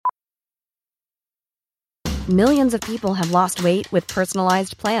Millions of people have lost weight with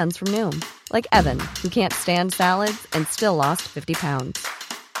personalized plans from Noom. Like Evan, who can't stand salads and still lost 50 pounds.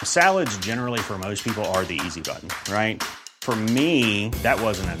 Salads generally for most people are the easy button, right? For me, that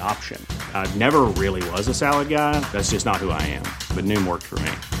wasn't an option. I never really was a salad guy. That's just not who I am. But Noom worked for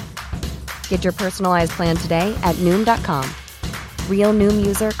me. Get your personalized plan today at Noom.com. Real Noom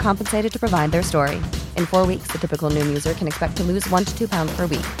user compensated to provide their story. In 4 weeks, the typical Noom user can expect to lose 1 to 2 pounds per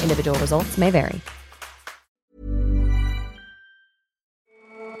week. Individual results may vary.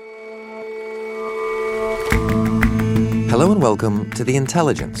 Hello and welcome to The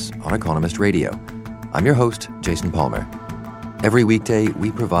Intelligence on Economist Radio. I'm your host, Jason Palmer. Every weekday,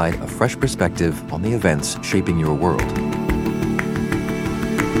 we provide a fresh perspective on the events shaping your world.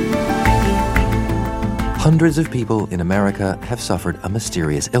 Hundreds of people in America have suffered a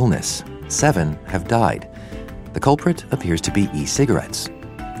mysterious illness. 7 have died. The culprit appears to be e-cigarettes.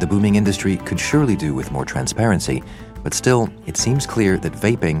 The booming industry could surely do with more transparency, but still, it seems clear that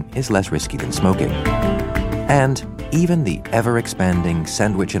vaping is less risky than smoking. And even the ever-expanding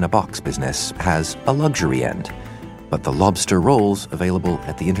sandwich-in-a-box business has a luxury end. But the lobster rolls available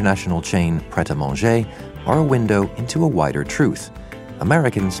at the international chain Pret-a-Manger are a window into a wider truth.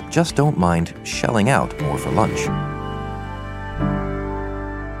 Americans just don't mind shelling out more for lunch.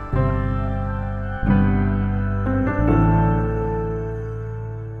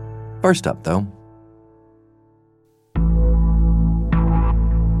 First up, though,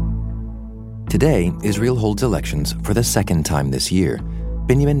 today, Israel holds elections for the second time this year.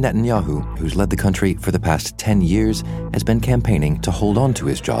 Benjamin Netanyahu, who's led the country for the past 10 years, has been campaigning to hold on to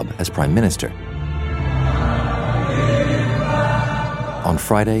his job as prime minister. On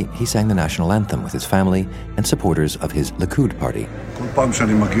Friday, he sang the national anthem with his family and supporters of his Likud party.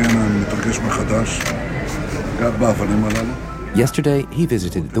 Yesterday, he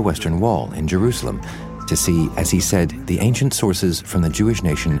visited the Western Wall in Jerusalem to see, as he said, the ancient sources from the Jewish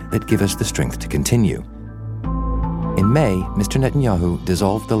nation that give us the strength to continue. In May, Mr. Netanyahu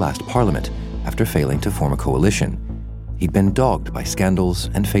dissolved the last parliament after failing to form a coalition. He'd been dogged by scandals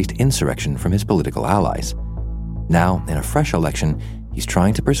and faced insurrection from his political allies. Now, in a fresh election, he's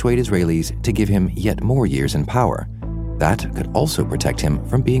trying to persuade Israelis to give him yet more years in power. That could also protect him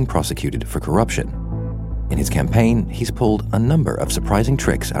from being prosecuted for corruption. In his campaign, he's pulled a number of surprising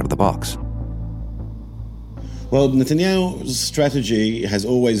tricks out of the box. Well, Netanyahu's strategy has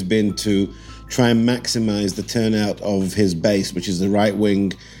always been to try and maximize the turnout of his base, which is the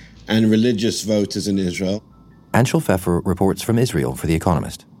right-wing and religious voters in Israel. Anshel Pfeffer reports from Israel for The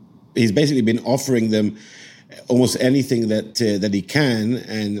Economist. He's basically been offering them almost anything that he can,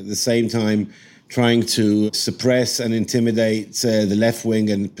 and at the same time trying to suppress and intimidate the left wing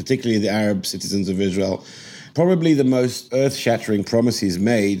and particularly the Arab citizens of Israel. Probably the most earth-shattering promise he's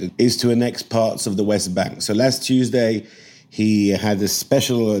made is to annex parts of the West Bank. So last Tuesday, he had a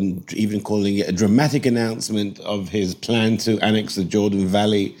special and even calling it a dramatic announcement of his plan to annex the Jordan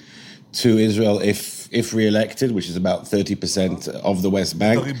Valley to Israel if re-elected, which is about 30% of the West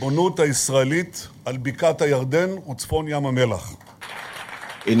Bank.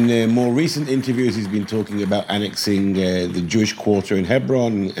 In more recent interviews, he's been talking about annexing the Jewish quarter in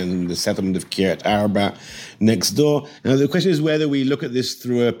Hebron and the settlement of Kiryat Arba next door. Now, the question is whether we look at this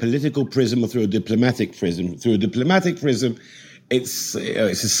through a political prism or through a diplomatic prism. Through a diplomatic prism, it's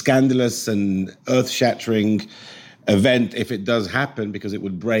a scandalous and earth-shattering event if it does happen, because it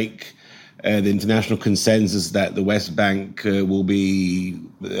would break the international consensus that the West Bank will be,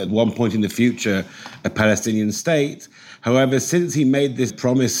 at one point in the future, a Palestinian state. However, since he made this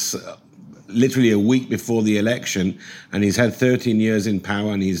promise literally a week before the election, and he's had 13 years in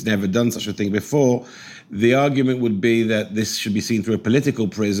power and he's never done such a thing before, the argument would be that this should be seen through a political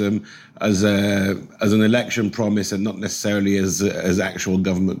prism as an election promise and not necessarily as actual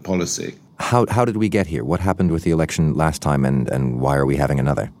government policy. How did we get here? What happened with the election last time, and why are we having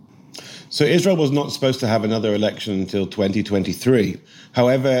another? So Israel was not supposed to have another election until 2023.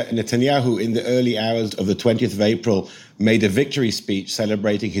 However, Netanyahu, in the early hours of the 20th of April, made a victory speech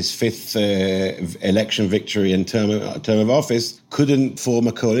celebrating his fifth election victory and term of office, couldn't form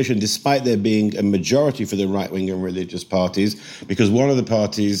a coalition, despite there being a majority for the right-wing and religious parties, because one of the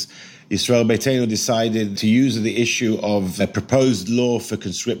parties, Israel Beitenu, decided to use the issue of a proposed law for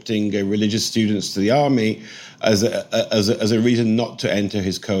conscripting religious students to the army as a reason not to enter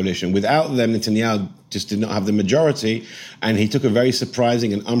his coalition. Without them, Netanyahu just did not have the majority, and he took a very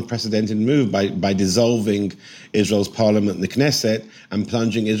surprising and unprecedented move by dissolving Israel's parliament, the Knesset, and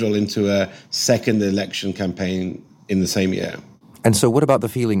plunging Israel into a second election campaign in the same year. And so what about the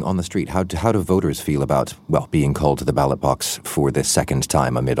feeling on the street? How do voters feel about, being called to the ballot box for the second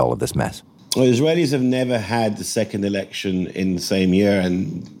time amid all of this mess? Well, Israelis have never had the second election in the same year,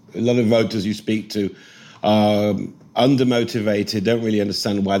 and a lot of voters you speak to are undermotivated, don't really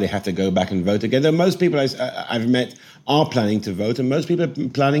understand why they have to go back and vote again. Though most people I've met are planning to vote, and most people are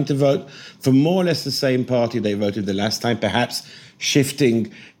planning to vote for more or less the same party they voted the last time, perhaps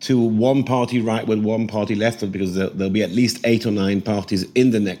shifting to one party rightward, one party leftward, because there'll be at least 8 or 9 parties in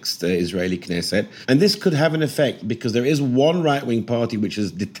the next Israeli Knesset. And this could have an effect because there is one right-wing party which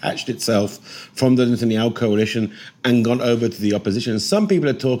has detached itself from the Netanyahu coalition and gone over to the opposition. And some people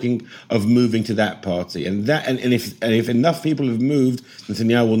are talking of moving to that party. And if enough people have moved,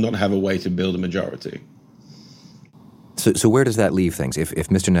 Netanyahu will not have a way to build a majority. So where does that leave things? If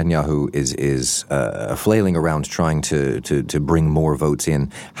Mr. Netanyahu is flailing around trying to bring more votes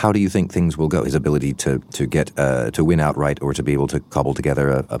in, how do you think things will go? His ability to get to win outright or to be able to cobble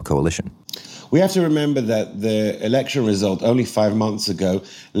together a coalition? We have to remember that the election result only 5 months ago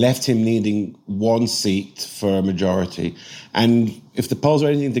left him needing 1 seat for a majority. And if the polls are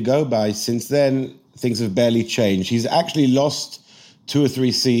anything to go by, since then, things have barely changed. He's actually lost 2 or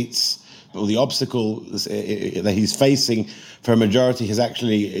 3 seats. Well, the obstacle that he's facing for a majority has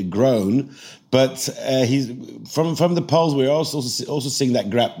actually grown, but he's from the polls. We're also seeing that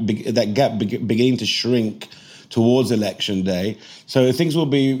gap beginning to shrink towards election day. So things will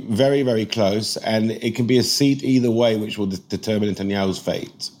be very, very close, and it can be a seat either way, which will determine Netanyahu's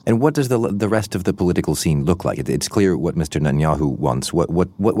fate. And what does the rest of the political scene look like? It's clear what Mr. Netanyahu wants.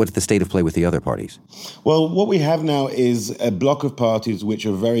 What's the state of play with the other parties? Well, what we have now is a block of parties which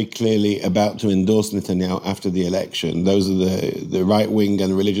are very clearly about to endorse Netanyahu after the election. Those are the right-wing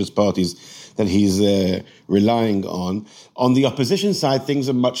and religious parties that he's relying on. On the opposition side, things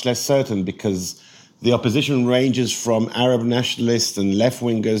are much less certain because the opposition ranges from Arab nationalists and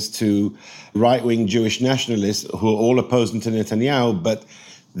left-wingers to right-wing Jewish nationalists who are all opposing to Netanyahu, but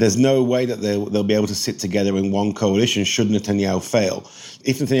there's no way that they'll be able to sit together in one coalition should Netanyahu fail.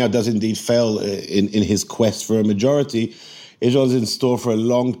 If Netanyahu does indeed fail in his quest for a majority, Israel is in store for a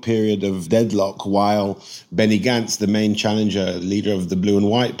long period of deadlock while Benny Gantz, the main challenger, leader of the Blue and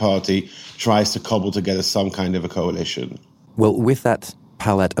White Party, tries to cobble together some kind of a coalition. Well, with that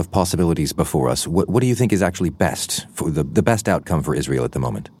palette of possibilities before us, what do you think is actually best for the best outcome for Israel at the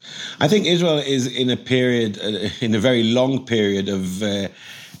moment? I think Israel is in a period, in a very long period of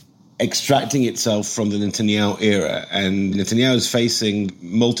extracting itself from the Netanyahu era. And Netanyahu is facing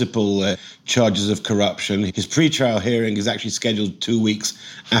multiple charges of corruption. His pre-trial hearing is actually scheduled 2 weeks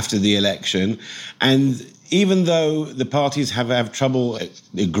after the election. And even though the parties have trouble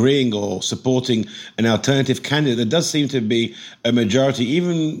agreeing or supporting an alternative candidate, there does seem to be a majority,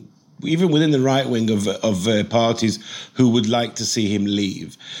 even within the right wing of parties, who would like to see him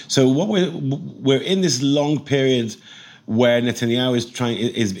leave. So what we're in this long period where Netanyahu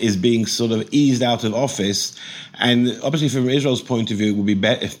is being sort of eased out of office, and obviously from Israel's point of view, it would be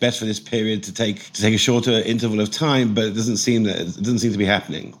best for this period to take a shorter interval of time. But it doesn't seem to be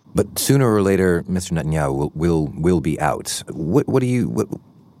happening. But sooner or later, Mr. Netanyahu will be out. What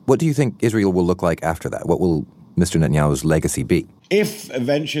do you think Israel will look like after that? What will Mr. Netanyahu's legacy be? If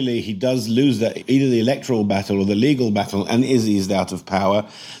eventually he does lose either the electoral battle or the legal battle and is eased out of power,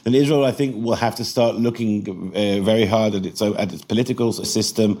 then Israel, I think, will have to start looking very hard at its political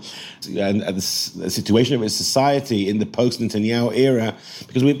system and at the situation of its society in the post-Netanyahu era,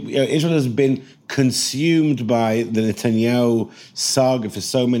 because Israel has been consumed by the Netanyahu saga for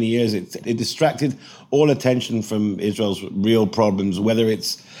so many years. It distracted all attention from Israel's real problems, whether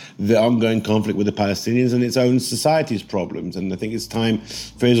it's the ongoing conflict with the Palestinians and its own society's problems. And I think it's time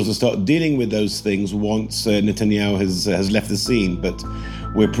for Israel to start dealing with those things once Netanyahu has left the scene. But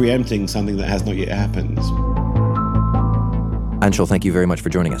we're preempting something that has not yet happened. Anshel, thank you very much for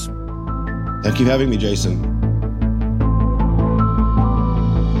joining us. Thank you for having me, Jason.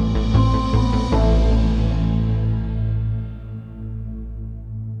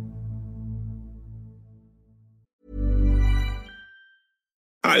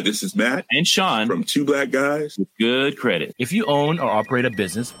 Hi, this is Matt and Sean from Two Black Guys with Good Credit. If you own or operate a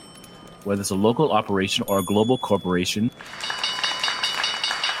business, whether it's a local operation or a global corporation,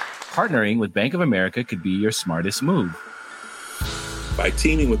 partnering with Bank of America could be your smartest move. By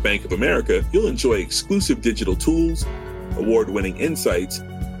teaming with Bank of America, you'll enjoy exclusive digital tools, award-winning insights,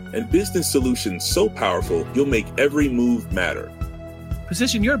 and business solutions so powerful you'll make every move matter.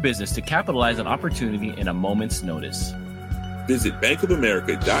 Position your business to capitalize on opportunity in a moment's notice. Visit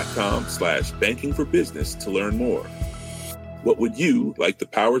bankofamerica.com/banking for business to learn more. What would you like the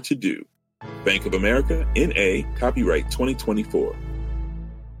power to do? Bank of America, N.A., copyright 2024.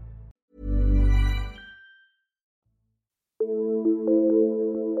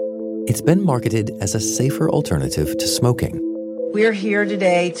 It's been marketed as a safer alternative to smoking. We're here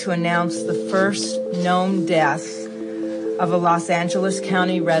today to announce the first known death of a Los Angeles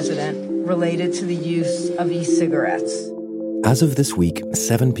County resident related to the use of e-cigarettes. As of this week,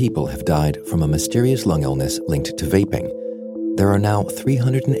 7 people have died from a mysterious lung illness linked to vaping. There are now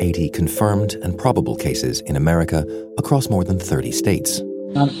 380 confirmed and probable cases in America across more than 30 states.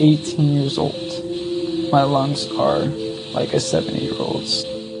 I'm 18 years old. My lungs are like a 70-year-old's.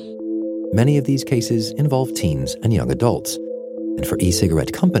 Many of these cases involve teens and young adults. And for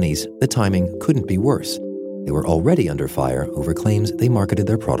e-cigarette companies, the timing couldn't be worse. They were already under fire over claims they marketed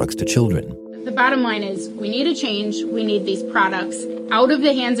their products to children. The bottom line is we need a change. We need these products out of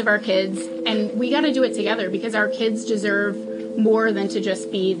the hands of our kids, and we got to do it together because our kids deserve more than to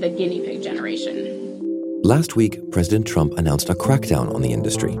just be the guinea pig generation. Last week, President Trump announced a crackdown on the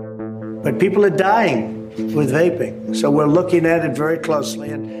industry. But people are dying with vaping, so we're looking at it very closely.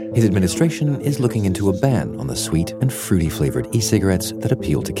 His administration is looking into a ban on the sweet and fruity-flavored e-cigarettes that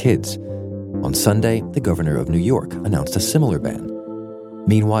appeal to kids. On Sunday, the governor of New York announced a similar ban.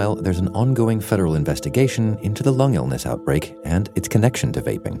 Meanwhile, there's an ongoing federal investigation into the lung illness outbreak and its connection to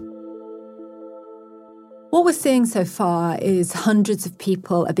vaping. What we're seeing so far is hundreds of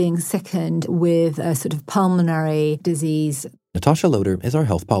people are being sickened with a sort of pulmonary disease. Natasha Loder is our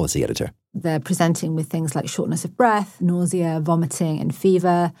health policy editor. They're presenting with things like shortness of breath, nausea, vomiting, and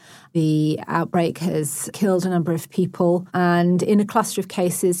fever. The outbreak has killed a number of people. And in a cluster of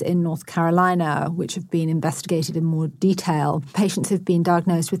cases in North Carolina, which have been investigated in more detail, patients have been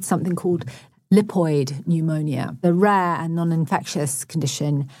diagnosed with something called lipoid pneumonia, a rare and non-infectious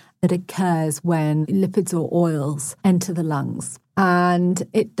condition that occurs when lipids or oils enter the lungs. And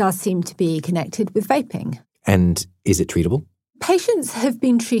it does seem to be connected with vaping. And is it treatable? Patients have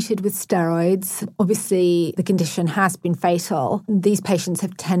been treated with steroids. Obviously, the condition has been fatal. These patients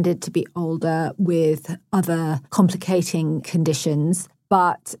have tended to be older with other complicating conditions.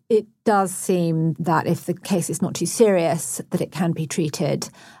 But it does seem that if the case is not too serious, that it can be treated.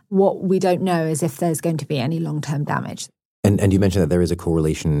 What we don't know is if there's going to be any long-term damage. And you mentioned that there is a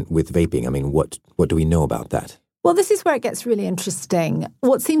correlation with vaping. I mean, what do we know about that? Well, this is where it gets really interesting.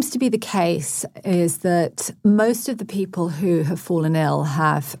 What seems to be the case is that most of the people who have fallen ill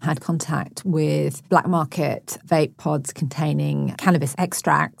have had contact with black market vape pods containing cannabis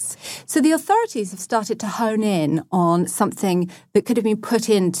extracts. So the authorities have started to hone in on something that could have been put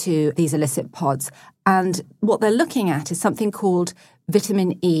into these illicit pods. And what they're looking at is something called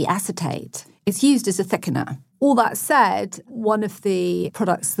vitamin E acetate. It's used as a thickener. All that said, one of the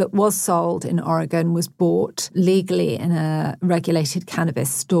products that was sold in Oregon was bought legally in a regulated cannabis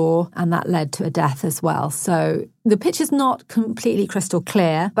store, and that led to a death as well. So the picture's not completely crystal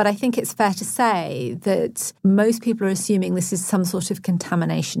clear, but I think it's fair to say that most people are assuming this is some sort of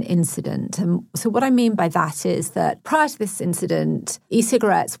contamination incident. And so what I mean by that is that prior to this incident,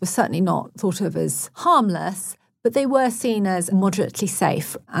 e-cigarettes were certainly not thought of as harmless, but they were seen as moderately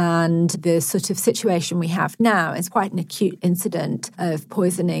safe. And the sort of situation we have now is quite an acute incident of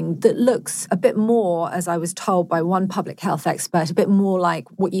poisoning that looks a bit more, as I was told by one public health expert, a bit more like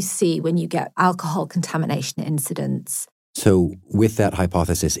what you see when you get alcohol contamination incidents. So with that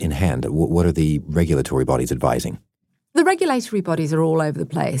hypothesis in hand, what are the regulatory bodies advising? The regulatory bodies are all over the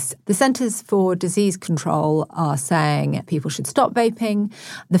place. The Centers for Disease Control are saying people should stop vaping.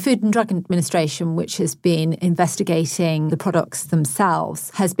 The Food and Drug Administration, which has been investigating the products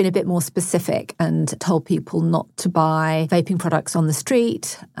themselves, has been a bit more specific and told people not to buy vaping products on the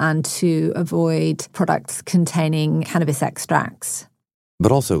street and to avoid products containing cannabis extracts.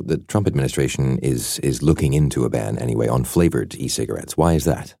 But also the Trump administration is looking into a ban anyway on flavored e-cigarettes. Why is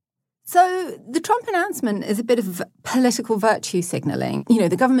that? So the Trump announcement is a bit of political virtue signalling. You know,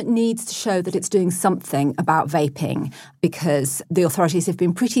 the government needs to show that it's doing something about vaping because the authorities have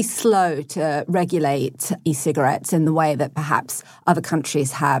been pretty slow to regulate e-cigarettes in the way that perhaps other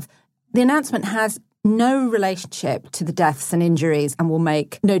countries have. The announcement has no relationship to the deaths and injuries and will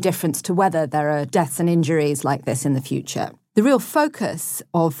make no difference to whether there are deaths and injuries like this in the future. The real focus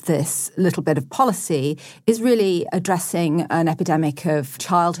of this little bit of policy is really addressing an epidemic of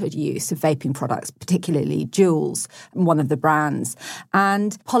childhood use of vaping products, particularly Juuls, one of the brands.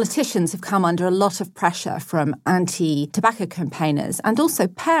 And politicians have come under a lot of pressure from anti-tobacco campaigners and also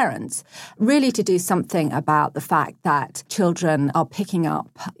parents, really to do something about the fact that children are picking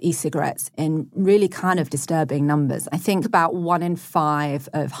up e-cigarettes in really kind of disturbing numbers. I think about 1 in 5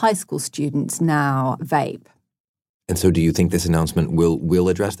 of high school students now vape. And so do you think this announcement will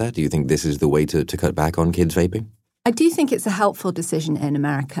address that? Do you think this is the way to cut back on kids vaping? I do think it's a helpful decision in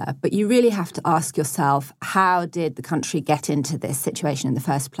America, but you really have to ask yourself, how did the country get into this situation in the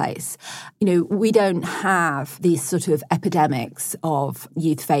first place? You know, we don't have these sort of epidemics of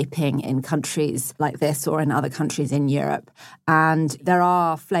youth vaping in countries like this or in other countries in Europe, and there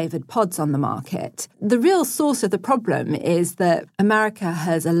are flavoured pods on the market. The real source of the problem is that America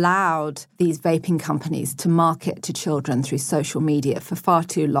has allowed these vaping companies to market to children through social media for far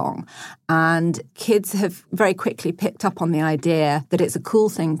too long, and kids have very quickly picked up on the idea that it's a cool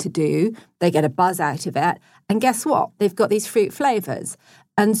thing to do. They get a buzz out of it. And guess what? They've got these fruit flavours.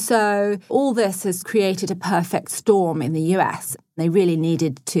 And so all this has created a perfect storm in the US. They really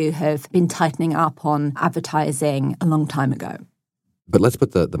needed to have been tightening up on advertising a long time ago. But let's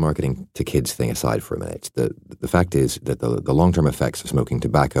put the marketing to kids thing aside for a minute. The fact is that the long-term effects of smoking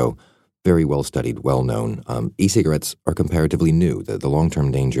tobacco, very well studied, well known. E-cigarettes are comparatively new. The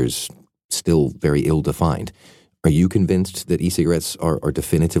long-term dangers still very ill-defined. Are you convinced that e-cigarettes are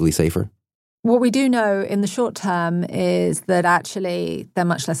definitively safer? What we do know in the short term is that actually they're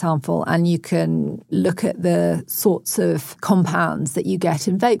much less harmful, and you can look at the sorts of compounds that you get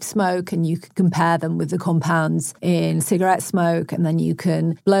in vape smoke and you can compare them with the compounds in cigarette smoke, and then you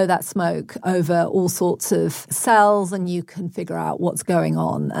can blow that smoke over all sorts of cells and you can figure out what's going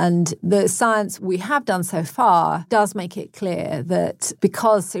on. And the science we have done so far does make it clear that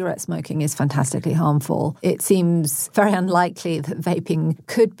because cigarette smoking is fantastically harmful, it seems very unlikely that vaping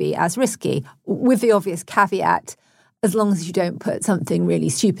could be as risky, with the obvious caveat, as long as you don't put something really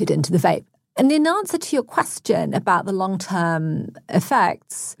stupid into the vape. And in answer to your question about the long-term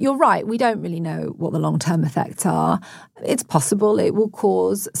effects, you're right, we don't really know what the long-term effects are. It's possible it will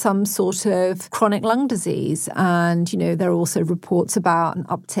cause some sort of chronic lung disease. And, you know, there are also reports about an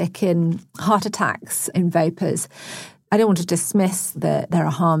uptick in heart attacks in vapers. I don't want to dismiss that there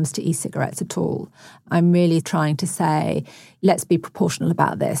are harms to e-cigarettes at all. I'm really trying to say, let's be proportional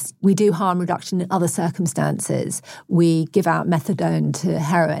about this. We do harm reduction in other circumstances. We give out methadone to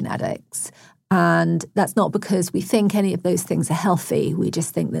heroin addicts. And that's not because we think any of those things are healthy. We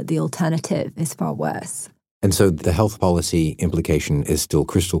just think that the alternative is far worse. And so the health policy implication is still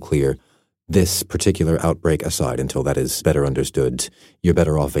crystal clear. This particular outbreak aside, until that is better understood, you're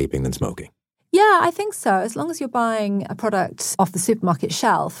better off vaping than smoking. Yeah, I think so. As long as you're buying a product off the supermarket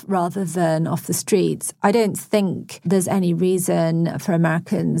shelf rather than off the streets, I don't think there's any reason for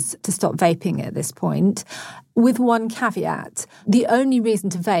Americans to stop vaping at this point. With one caveat, the only reason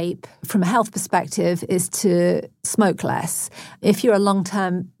to vape from a health perspective is to smoke less. If you're a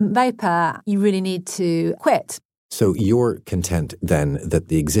long-term vapor, you really need to quit. So you're content then that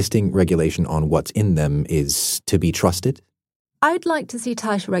the existing regulation on what's in them is to be trusted? I'd like to see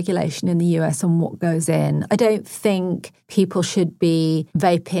tighter regulation in the US on what goes in. I don't think people should be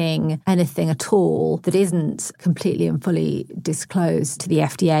vaping anything at all that isn't completely and fully disclosed to the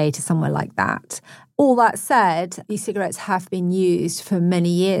FDA, to somewhere like that. All that said, e-cigarettes have been used for many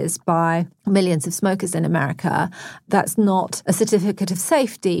years by millions of smokers in America. That's not a certificate of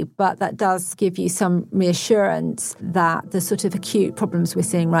safety, but that does give you some reassurance that the sort of acute problems we're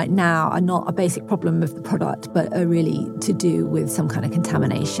seeing right now are not a basic problem of the product, but are really to do with some kind of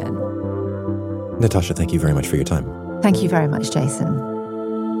contamination. Natasha, thank you very much for your time. Thank you very much, Jason.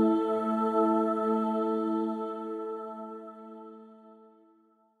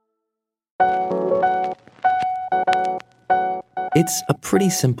 It's a pretty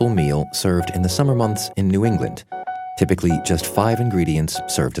simple meal served in the summer months in New England. Typically just 5 ingredients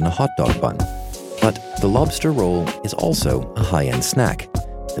served in a hot dog bun. But the lobster roll is also a high-end snack.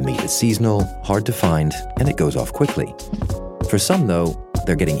 The meat is seasonal, hard to find, and it goes off quickly. For some, though,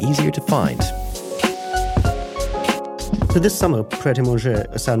 they're getting easier to find. So this summer, Pret a Manger,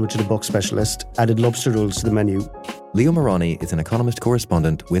 a sandwich-in-a-box specialist, added lobster rolls to the menu. Leo Morani is an economist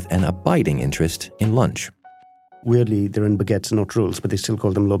correspondent with an abiding interest in lunch. Weirdly, they're in baguettes and not rolls, but they still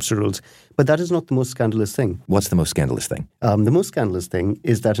call them lobster rolls. But that is not the most scandalous thing. What's the most scandalous thing? The most scandalous thing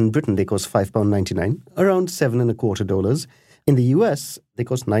is that in Britain, they cost £5.99, around $7.25. In the US, they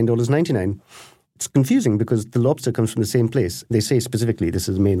cost $9.99. It's confusing because the lobster comes from the same place. They say specifically this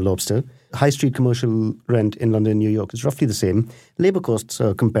is Maine lobster. High street commercial rent in London and New York is roughly the same. Labour costs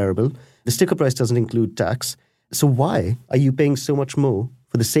are comparable. The sticker price doesn't include tax. So why are you paying so much more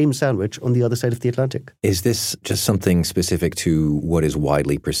for the same sandwich on the other side of the Atlantic? Is this just something specific to what is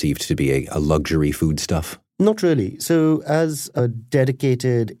widely perceived to be a luxury foodstuff? Not really. So as a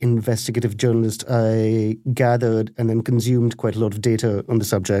dedicated investigative journalist, I gathered and then consumed quite a lot of data on the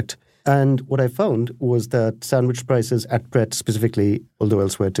subject. And what I found was that sandwich prices at Pret specifically, although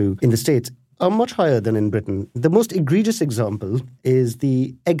elsewhere too, in the States, are much higher than in Britain. The most egregious example is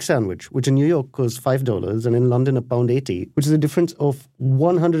the egg sandwich, which in New York costs $5 and in London £1.80, which is a difference of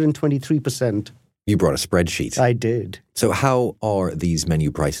 123%. You brought a spreadsheet. I did. So how are these menu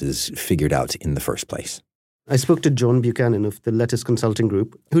prices figured out in the first place? I spoke to John Buchanan of the Lettuce Consulting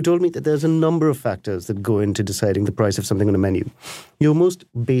Group, who told me that there's a number of factors that go into deciding the price of something on a menu. Your most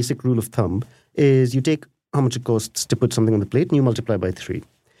basic rule of thumb is you take how much it costs to put something on the plate and you multiply by 3.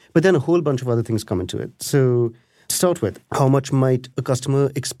 But then a whole bunch of other things come into it. So to start with, how much might a customer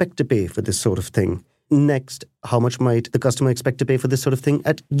expect to pay for this sort of thing? Next, how much might the customer expect to pay for this sort of thing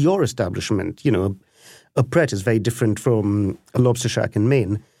at your establishment? You know, a Pret is very different from a lobster shack in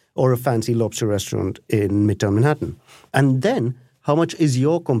Maine or a fancy lobster restaurant in Midtown Manhattan. And then, how much is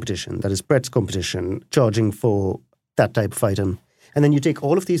your competition, that is Pret's competition, charging for that type of item? And then you take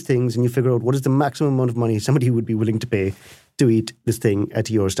all of these things and you figure out what is the maximum amount of money somebody would be willing to pay to eat this thing at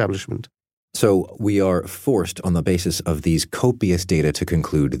your establishment. So we are forced on the basis of these copious data to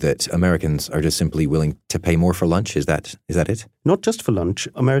conclude that Americans are just simply willing to pay more for lunch. Is that it? Not just for lunch.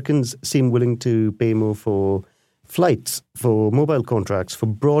 Americans seem willing to pay more for flights, for mobile contracts, for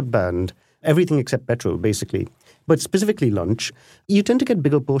broadband, everything except petrol, basically. But specifically lunch, you tend to get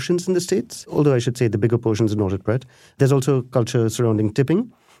bigger portions in the States, although I should say the bigger portions are not at Pret. There's also culture surrounding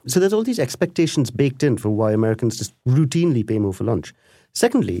tipping. So there's all these expectations baked in for why Americans just routinely pay more for lunch.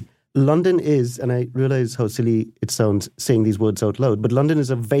 Secondly, London is, and I realize how silly it sounds saying these words out loud, but London is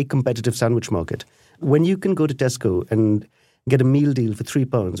a very competitive sandwich market. When you can go to Tesco and get a meal deal for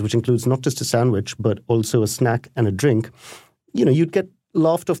 £3, which includes not just a sandwich, but also a snack and a drink, you know, you'd get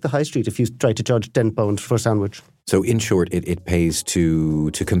laughed off the high street if you try to charge £10 for a sandwich. So in short, it pays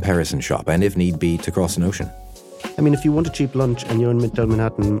to comparison shop and if need be to cross an ocean. I mean, if you want a cheap lunch and you're in Midtown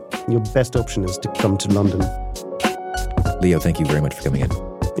Manhattan, your best option is to come to London. Leo, thank you very much for coming in.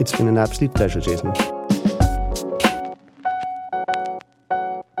 It's been an absolute pleasure, Jason.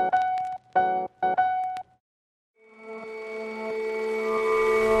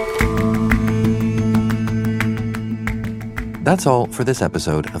 That's all for this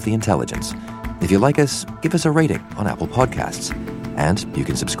episode of The Intelligence. If you like us, give us a rating on Apple Podcasts. And you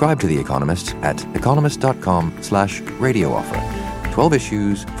can subscribe to The Economist at economist.com/radio offer. 12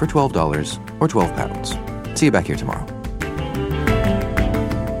 issues for $12 or £12. See you back here tomorrow.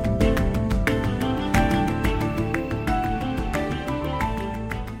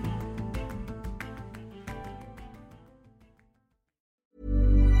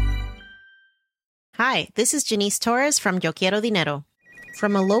 Hi, this is Janice Torres from Yo Quiero Dinero.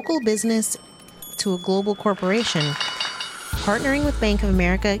 From a local business to a global corporation, partnering with Bank of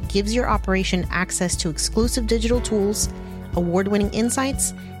America gives your operation access to exclusive digital tools, award-winning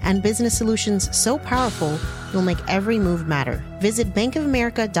insights, and business solutions so powerful you'll make every move matter. Visit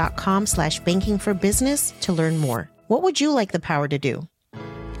bankofamerica.com/banking for business to learn more. What would you like the power to do?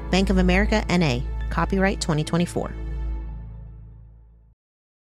 Bank of America, N.A., copyright 2024.